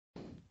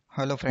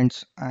Hello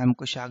friends, I am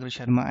Kushagra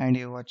Sharma and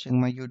you're watching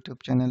my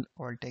YouTube channel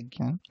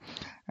AllTechGyan,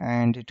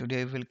 and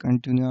today we'll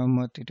continue our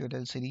Mirth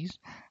tutorial series,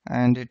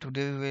 and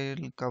today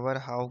we'll cover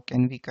how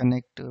can we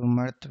connect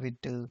Mirth with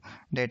the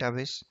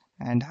database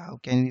and how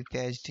can we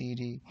fetch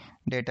the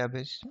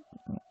database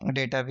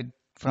data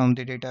from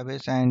the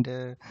database,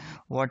 and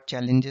what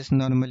challenges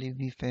normally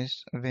we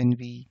face when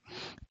we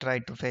try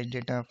to fetch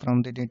data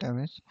from the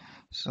database.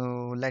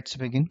 So let's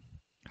begin.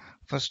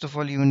 First of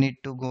all, you need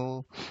to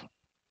go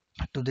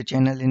to the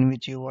channel in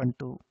which you want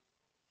to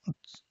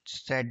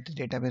set the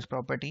database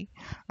property,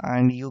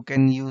 and you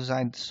can use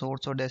either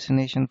source or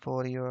destination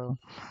for your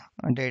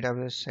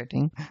database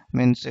setting.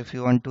 Means if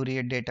you want to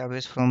read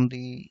database from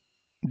the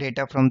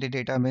data from the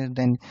database,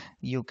 then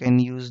you can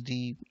use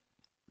the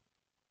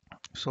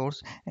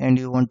source, and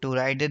you want to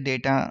write the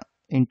data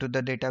into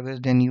the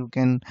database, then you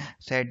can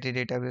set the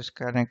database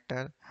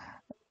character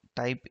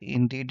type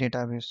in the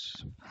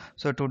database.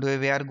 So today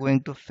we are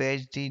going to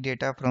fetch the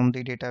data from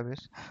the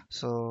database.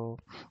 So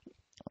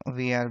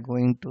we are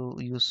going to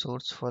use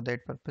source for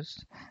that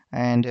purpose,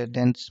 and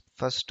then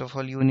first of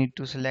all you need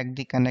to select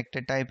the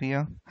connector type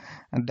here,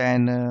 and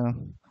then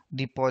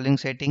the polling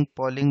setting.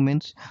 Polling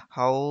means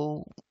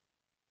how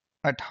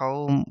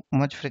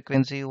much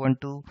frequency you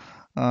want to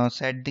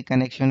set the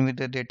connection with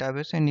the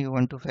database and you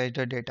want to fetch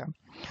the data.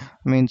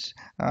 Means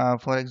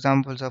for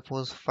example,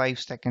 suppose 5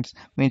 seconds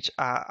means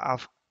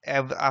after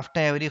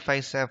every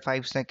 5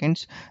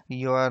 seconds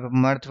your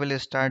mirth will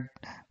start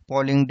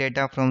polling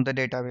data from the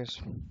database.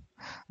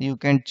 You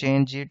can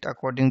change it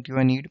according to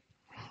your need,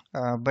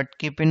 but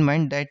keep in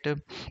mind that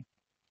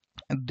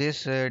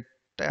this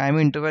time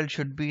interval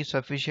should be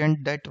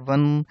sufficient, that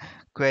one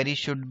query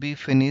should be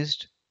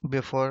finished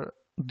before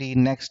the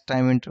next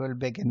time interval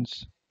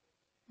begins.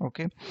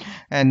 Okay,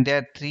 and there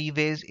are three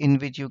ways in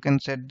which you can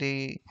set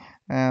the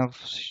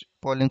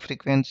polling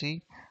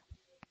frequency: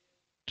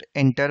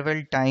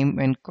 interval, time,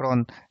 and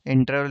cron.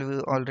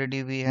 Interval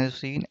we have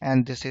seen,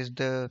 and this is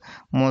the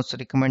most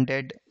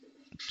recommended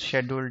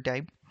schedule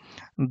type.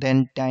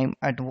 Then time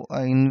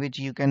in which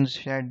you can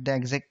set the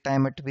exact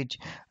time at which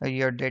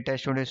your data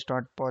should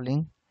start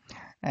polling,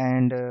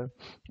 and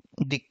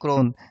the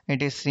cron,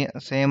 it is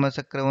same as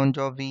a cron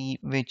job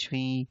which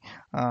we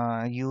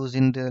use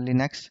in the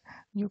Linux.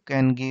 You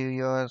can give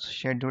your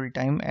schedule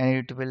time and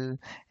it will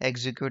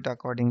execute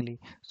accordingly.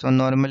 So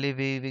normally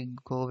we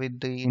go with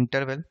the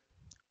interval.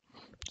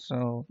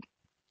 So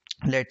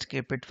let's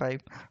keep it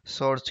 5.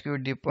 Source queue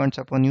depends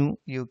upon you.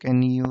 You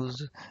can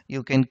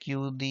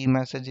queue the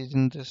messages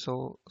in the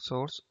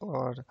source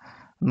or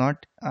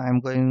not. I am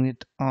going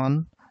with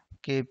on.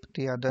 Keep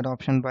the other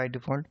option by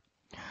default.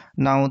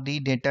 Now the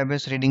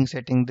database reading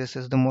setting. This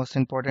is the most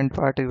important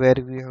part where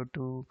we have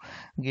to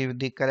give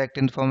the correct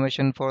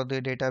information for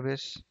the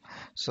database.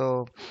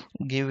 So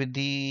give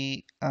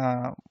the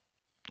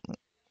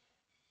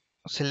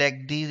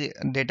select the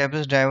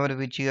database driver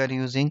which you are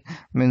using.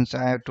 Means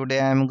today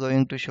I am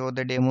going to show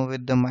the demo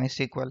with the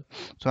MySQL,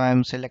 so I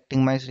am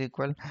selecting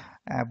MySQL,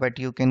 but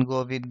you can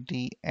go with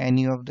the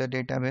any of the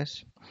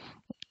database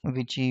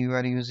which you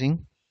are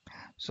using.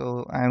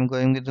 So I am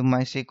going with the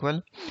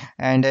MySQL,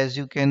 and as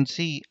you can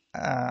see,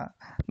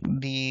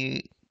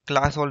 the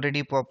class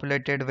already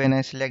populated when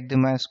I select the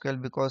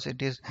MySQL because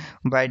it is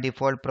by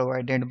default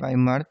provided by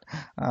Mirth.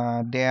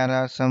 There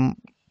are some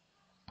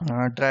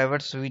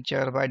drivers which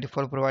are by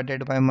default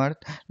provided by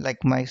Mirth, like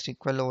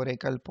MySQL,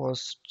 Oracle,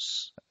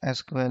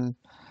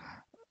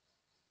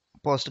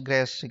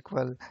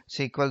 PostgreSQL,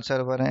 SQL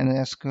Server, and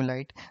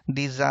SQLite.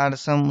 These are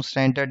some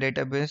standard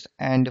database,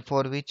 and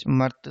for which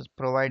Mirth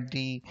provide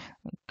the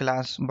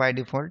class by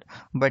default.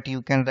 But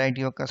you can write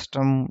your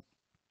custom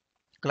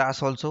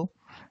class also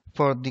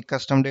for the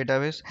custom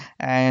database,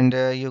 and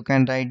you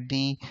can write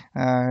the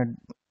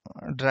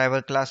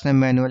driver class name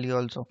manually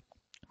also.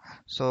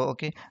 So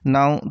okay,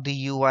 now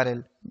the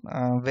URL,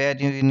 where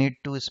you need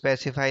to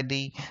specify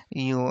the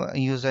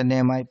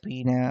username,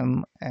 IP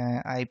name,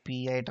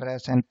 IP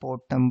address, and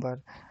port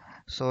number.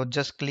 So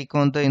just click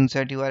on the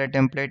insert URL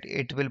template.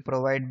 It will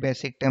provide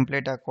basic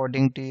template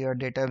according to your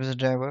database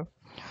driver.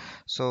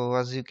 So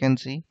as you can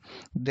see,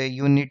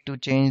 you need to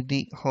change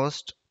the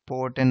host,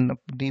 port, and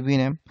DB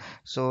name.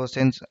 So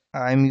since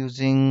I'm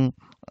using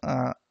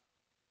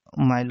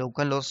my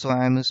local host, so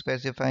I am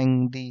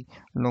specifying the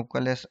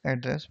local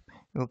address.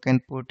 You can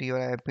put your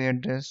IP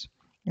address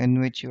in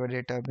which your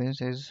database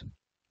is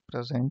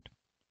present.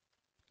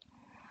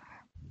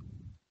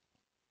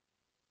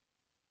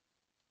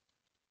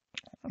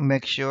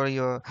 Make sure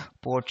your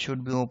port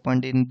should be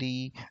opened in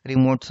the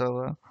remote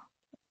server.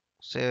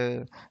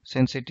 So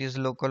since it is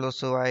local host,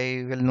 so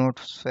I will not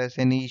face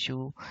any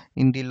issue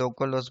in the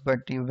local host,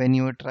 but when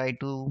you try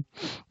to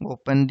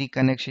open the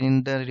connection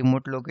in the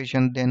remote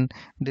location, then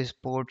this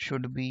port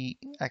should be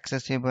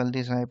accessible,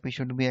 this IP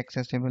should be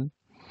accessible.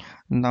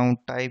 Now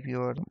type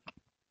your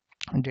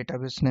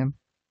database name.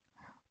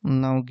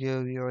 Now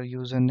give your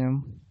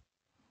username,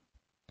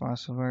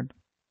 password.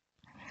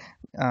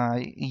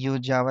 Use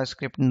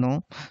JavaScript,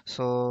 no.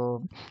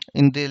 So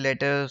in the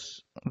later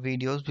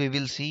videos we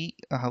will see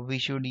how we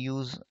should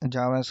use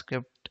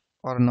JavaScript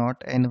or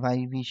not, and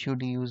why we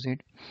should use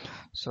it.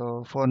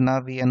 So for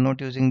now we are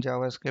not using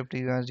JavaScript,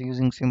 we are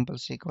using simple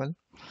SQL,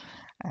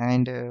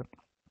 and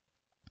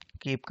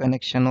keep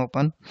connection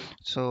open.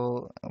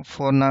 So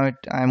for now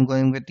I am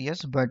going with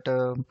yes, but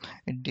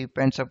it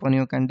depends upon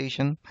your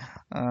condition,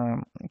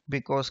 um,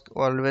 because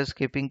always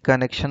keeping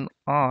connection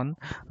on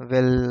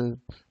will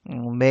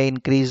may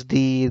increase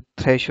the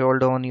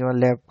threshold on your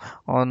lab,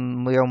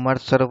 on your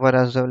Mirth server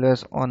as well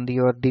as on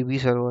your DB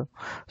server.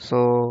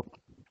 So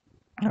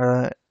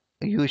uh,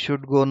 you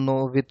should go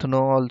no with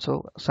no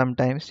also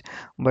sometimes,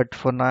 but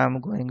for now I'm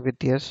going with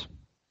yes.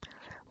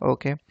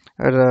 Okay.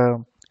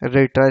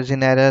 Retries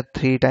in error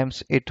three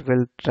times it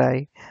will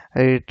try.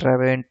 Retry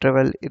by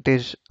interval it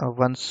is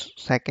 1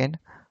 second.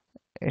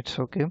 It's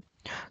okay.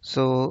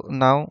 So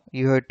now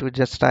you have to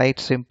just write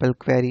simple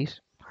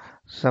queries.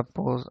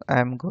 Suppose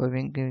I'm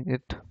going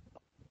it.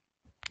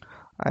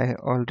 I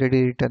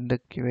already written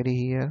the query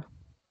here.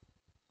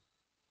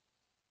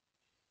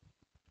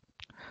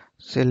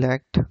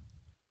 Select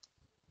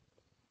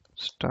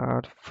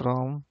start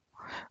from.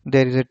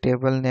 There is a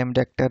table named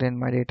actor in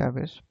my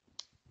database.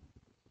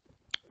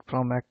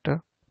 From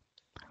actor,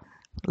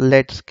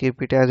 let's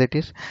keep it as it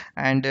is.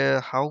 And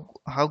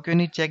how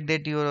can you check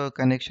that your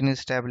connection is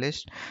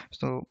established?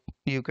 So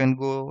you can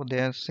go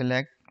there,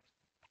 select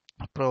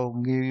pro,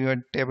 give your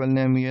table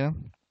name here,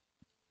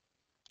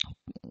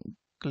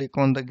 click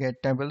on the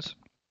get tables.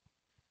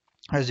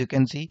 As you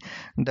can see,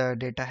 the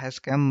data has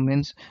come,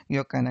 means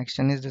your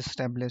connection is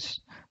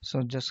established.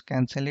 So just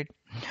cancel it.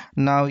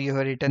 Now you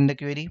have written the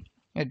query.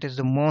 It is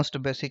the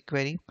most basic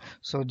query,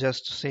 so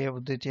just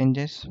save the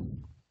changes.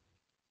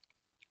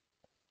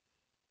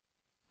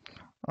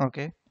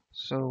 Okay,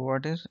 so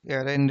what is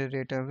error in the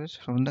database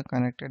from the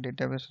connected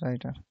database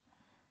writer?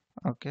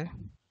 Okay,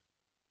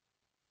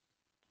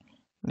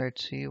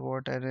 let's see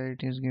what error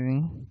it is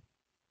giving.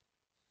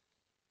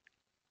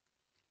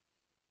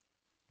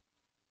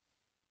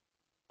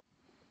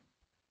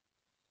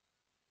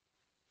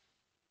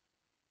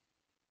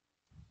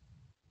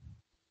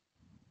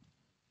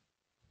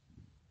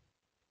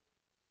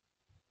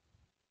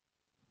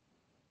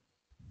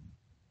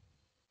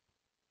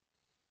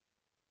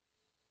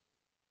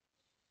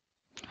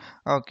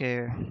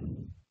 Okay,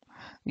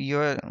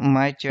 your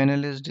my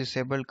channel is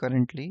disabled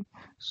currently,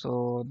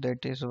 so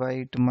that is why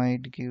it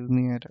might give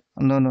me error.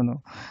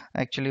 No,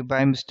 actually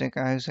by mistake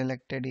I have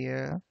selected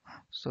here,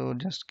 so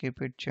just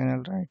keep it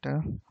channel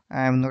writer.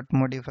 I am not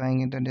modifying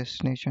in the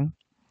destination.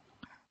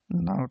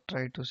 Now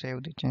try to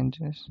save the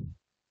changes.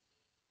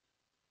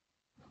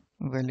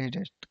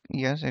 Validate.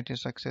 Yes, it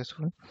is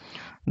successful.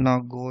 Now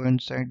go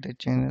inside the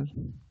channel.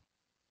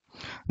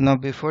 Now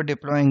before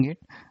deploying it,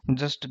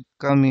 just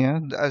come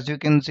here. As you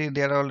can see,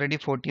 there are already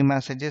 40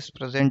 messages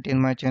present in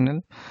my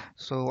channel.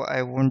 So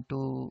I want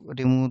to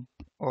remove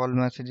all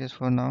messages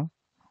for now.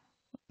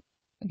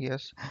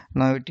 Yes.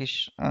 Now it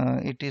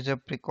is a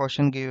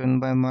precaution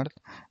given by Mirth.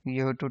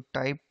 You have to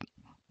type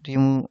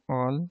remove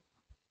all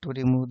to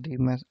remove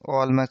the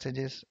all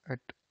messages at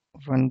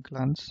one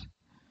glance.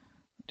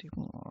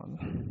 Remove all.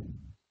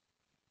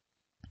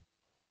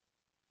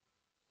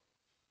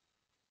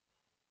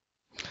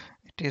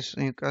 It is,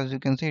 as you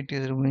can see, it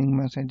is removing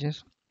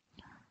messages.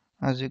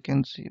 As you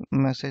can see,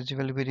 message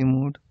will be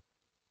removed.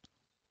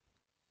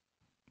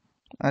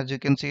 As you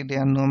can see, there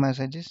are no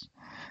messages.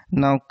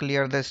 Now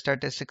clear the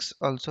statistics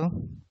also.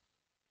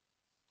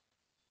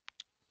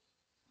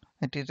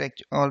 It is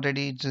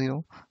already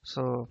 0.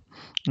 So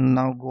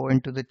now go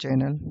into the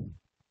channel.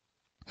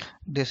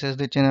 This is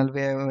the channel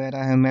where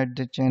I have made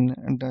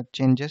the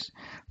changes.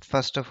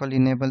 First of all,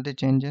 enable the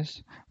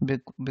changes,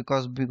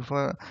 because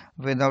before,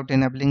 without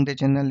enabling the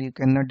channel you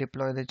cannot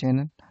deploy the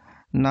channel.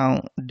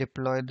 Now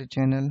deploy the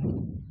channel.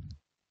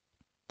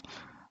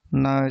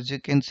 Now as you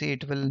can see,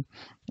 it will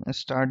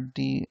start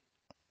the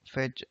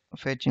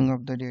fetching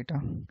of the data.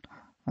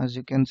 As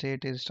you can see,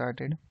 it is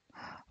started,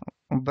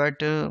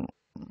 but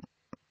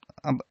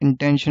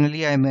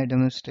intentionally I made a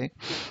mistake.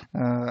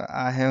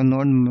 I have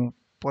not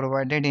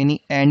provided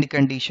any end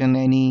condition,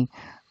 any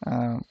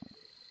uh,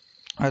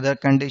 other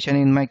condition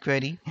in my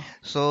query.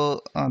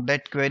 So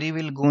that query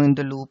will go in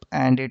the loop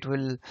and it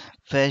will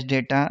fetch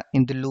data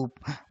in the loop.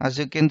 As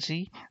you can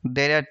see,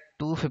 there are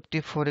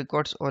 254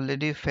 records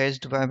already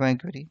fetched by my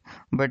query,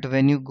 but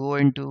when you go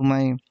into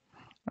my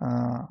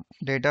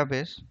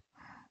database,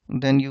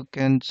 then you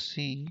can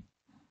see,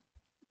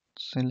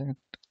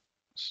 select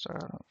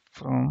star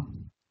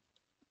from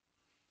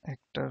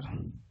actor.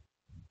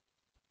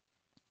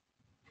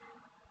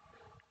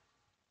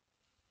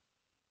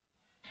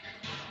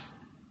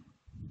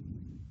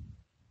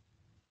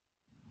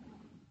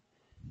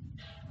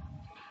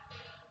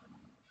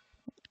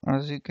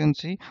 As you can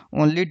see,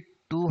 only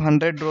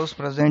 200 rows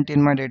present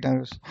in my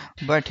database,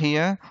 but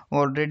here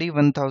already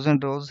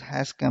 1000 rows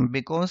has come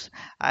because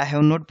I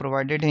have not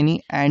provided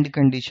any AND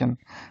condition.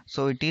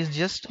 So it is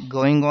just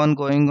going on,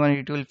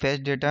 it will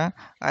fetch data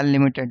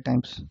unlimited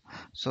times.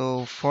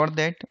 So for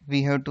that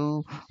we have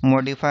to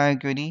modify a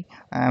query.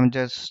 I am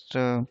just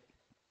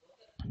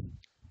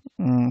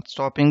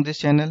stopping this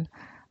channel.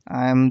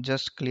 I am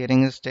just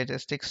clearing the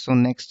statistics so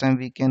next time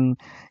we can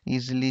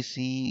easily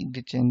see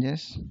the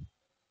changes.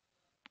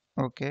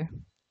 Okay,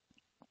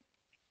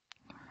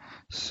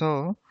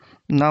 so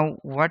now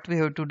what we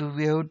have to do,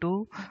 we have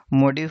to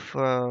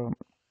modify,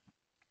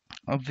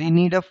 we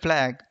need a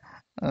flag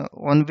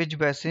on which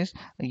basis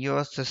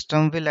your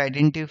system will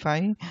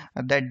identify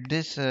that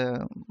this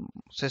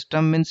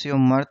system means your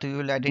Mirth, you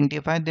will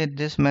identify that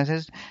this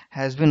message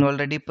has been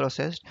already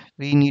processed.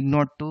 We need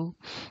not to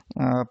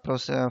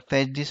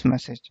fetch this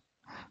message.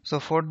 So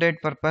for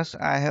that purpose,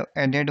 I have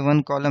added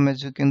one column,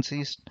 as you can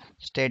see,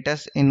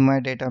 status in my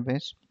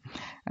database,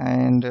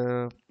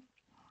 and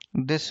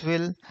this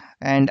will,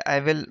 and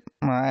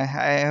I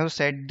have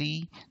set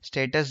the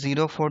status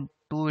 0 for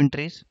two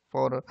entries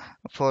for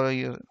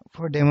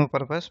demo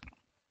purpose.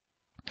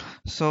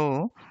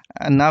 So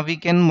now we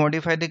can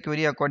modify the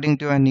query according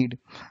to our need.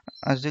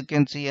 As you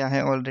can see, I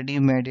have already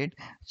made it.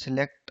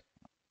 Select.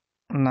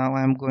 Now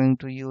I am going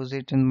to use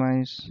it in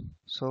my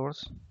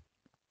source.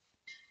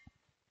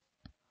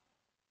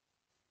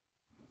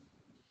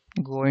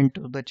 Go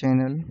into the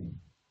channel.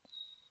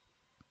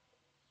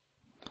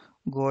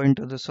 Go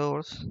into the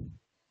source.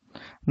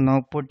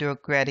 Now put your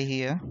query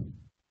here.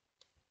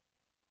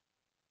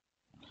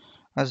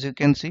 As you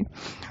can see,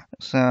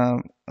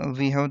 so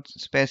we have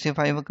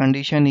specified a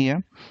condition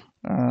here.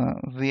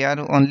 We are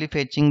only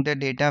fetching the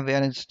data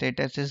where its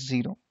status is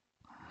 0.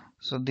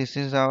 So this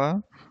is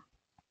our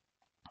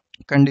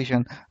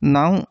condition.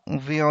 Now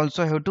we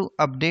also have to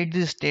update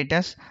the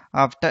status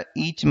after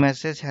each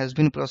message has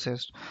been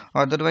processed.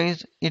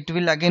 Otherwise it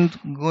will again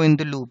go in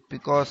the loop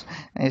because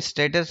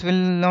status will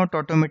not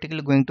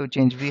automatically going to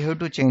change. We have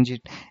to change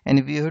it,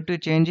 and we have to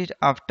change it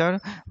after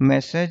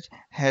message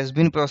has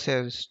been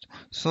processed.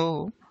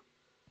 So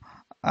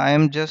I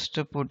am just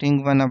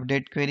putting one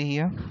update query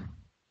here.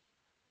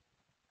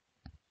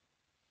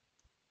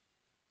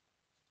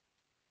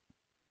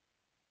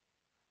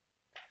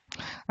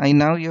 And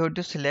now you have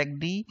to select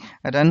the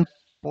run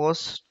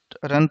post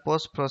run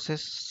post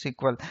process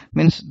SQL.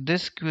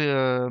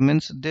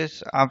 Means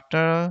this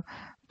after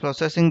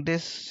processing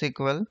this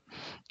SQL,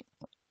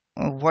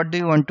 what do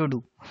you want to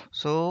do?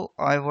 So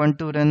I want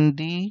to run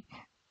the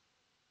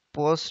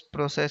post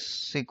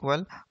process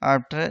SQL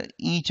after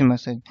each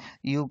message.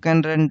 You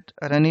can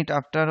run it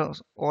after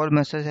all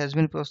message has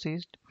been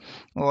processed,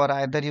 or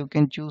either you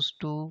can choose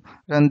to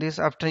run this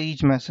after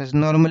each message.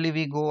 Normally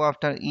we go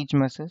after each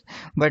message,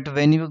 but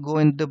when you go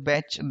in the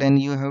batch, then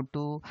you have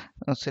to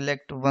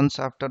select once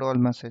after all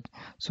message.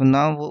 So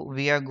now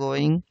we are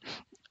going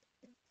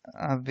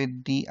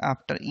with the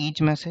after each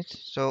message,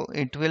 so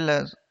it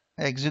will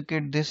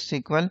execute this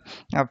SQL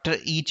after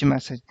each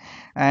message.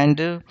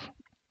 And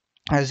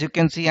as you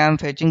can see, I am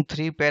fetching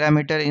three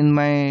parameter in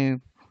my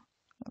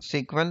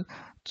SQL,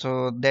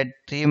 so that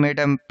three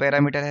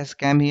parameter has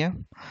come here.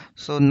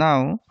 So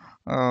now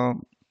uh,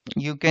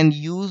 you can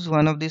use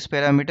one of these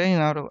parameter in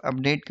our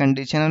update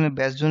condition, and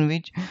based on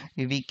which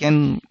we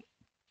can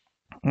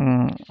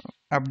um,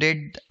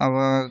 update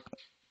our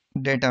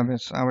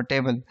database, our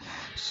table.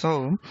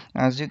 So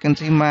as you can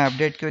see, my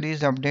update query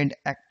is update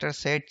actor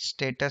set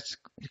status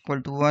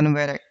equal to 1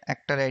 where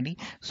actor id.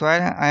 So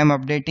I am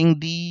updating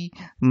the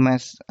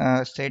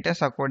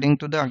status according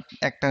to the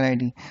actor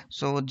id.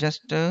 So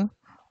just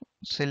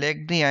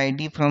select the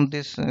id from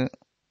this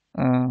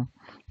uh,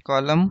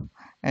 column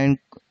and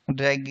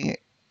drag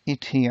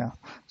it here.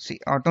 See,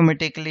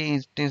 automatically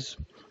it is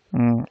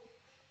um,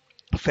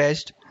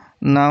 fetched.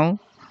 Now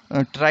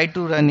try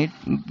to run it.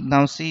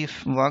 Now see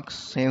if works.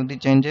 Save the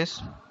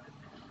changes,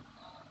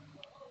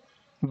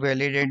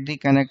 validate the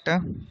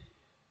connector.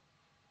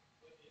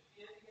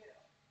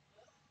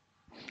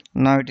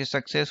 Now it is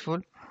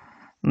successful.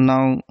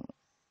 Now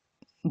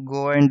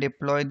go and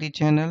deploy the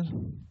channel.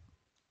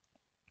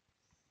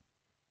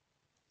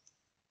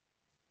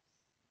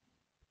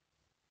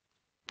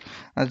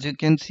 As you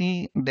can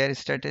see, their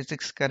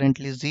statistics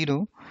currently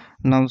 0.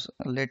 Now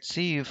let's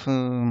see if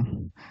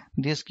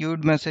these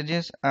queued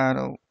messages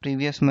are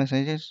previous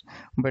messages,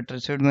 but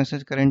received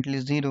message currently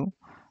 0.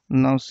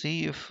 Now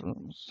see if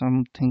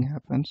something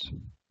happens.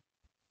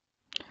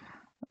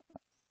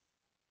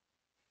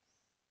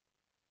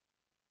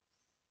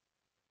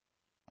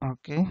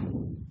 Okay,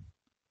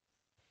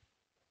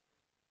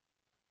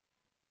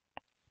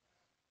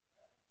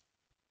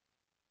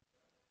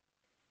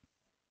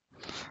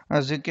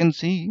 as you can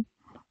see,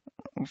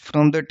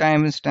 from the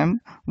timestamp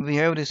we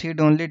have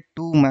received only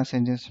two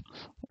messages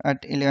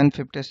at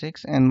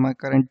 11:56, and my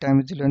current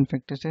time is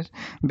 11:56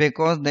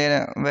 because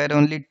there were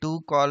only two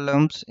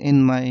columns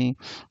in my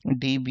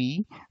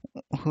DB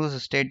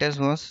whose status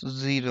was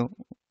 0.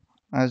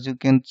 As you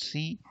can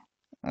see,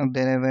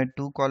 there were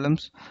two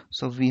columns,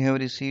 so we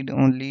have received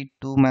only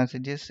two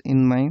messages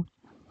in my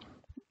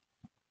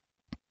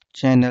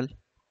channel.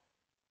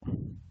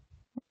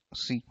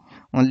 See,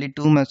 only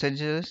two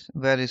messages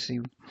were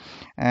received.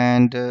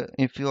 And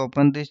if you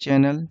open this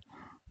channel,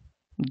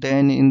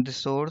 then in the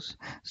source,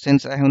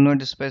 since I have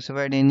not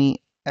specified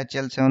any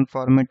HL7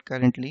 format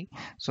currently,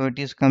 so it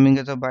is coming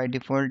as a by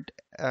default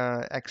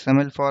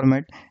XML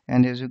format.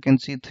 And as you can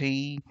see,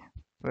 three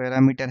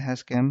parameter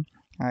has come: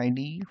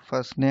 ID,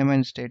 first name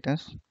and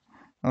status.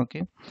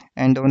 Okay,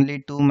 and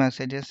only two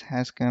messages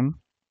has come.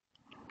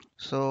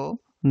 So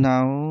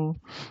now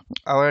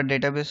our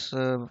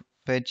database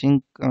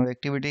fetching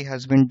activity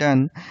has been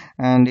done,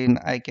 and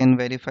I can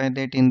verify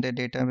that in the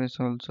database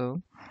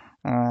also.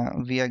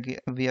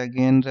 We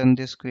again run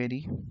this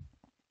query.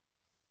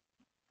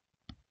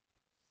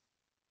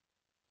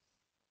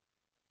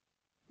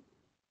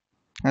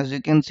 As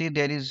you can see,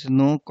 there is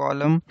no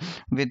column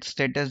with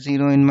status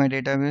 0 in my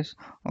database,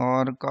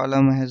 or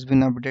column has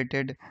been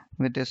updated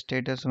with a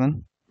status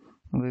 1.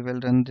 We will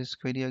run this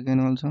query again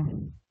also.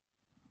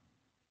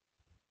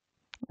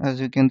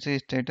 As you can see,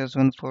 status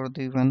 1 for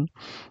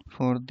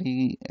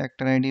the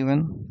actor ID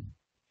 1,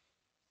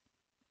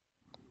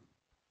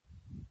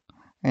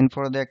 and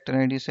for the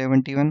actor ID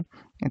 71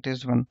 it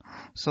is 1.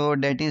 So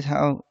that is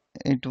how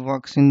it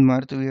works in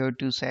Mirth. We have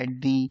to set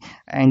the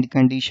end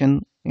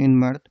condition in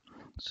Mirth,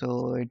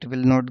 so it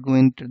will not go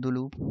into the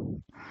loop.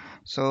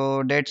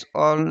 So that's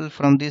all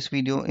from this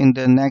video. In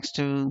the next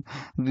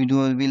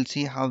video we'll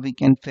see how we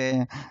can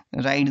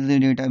write the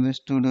database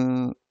to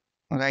the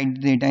write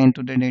data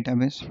into the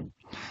database.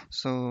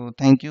 So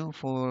thank you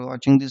for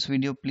watching this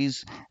video.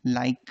 Please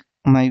like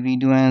my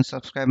video and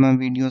subscribe my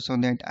video so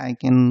that I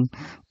can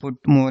put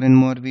more and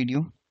more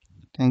video.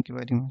 Thank you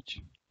very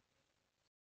much.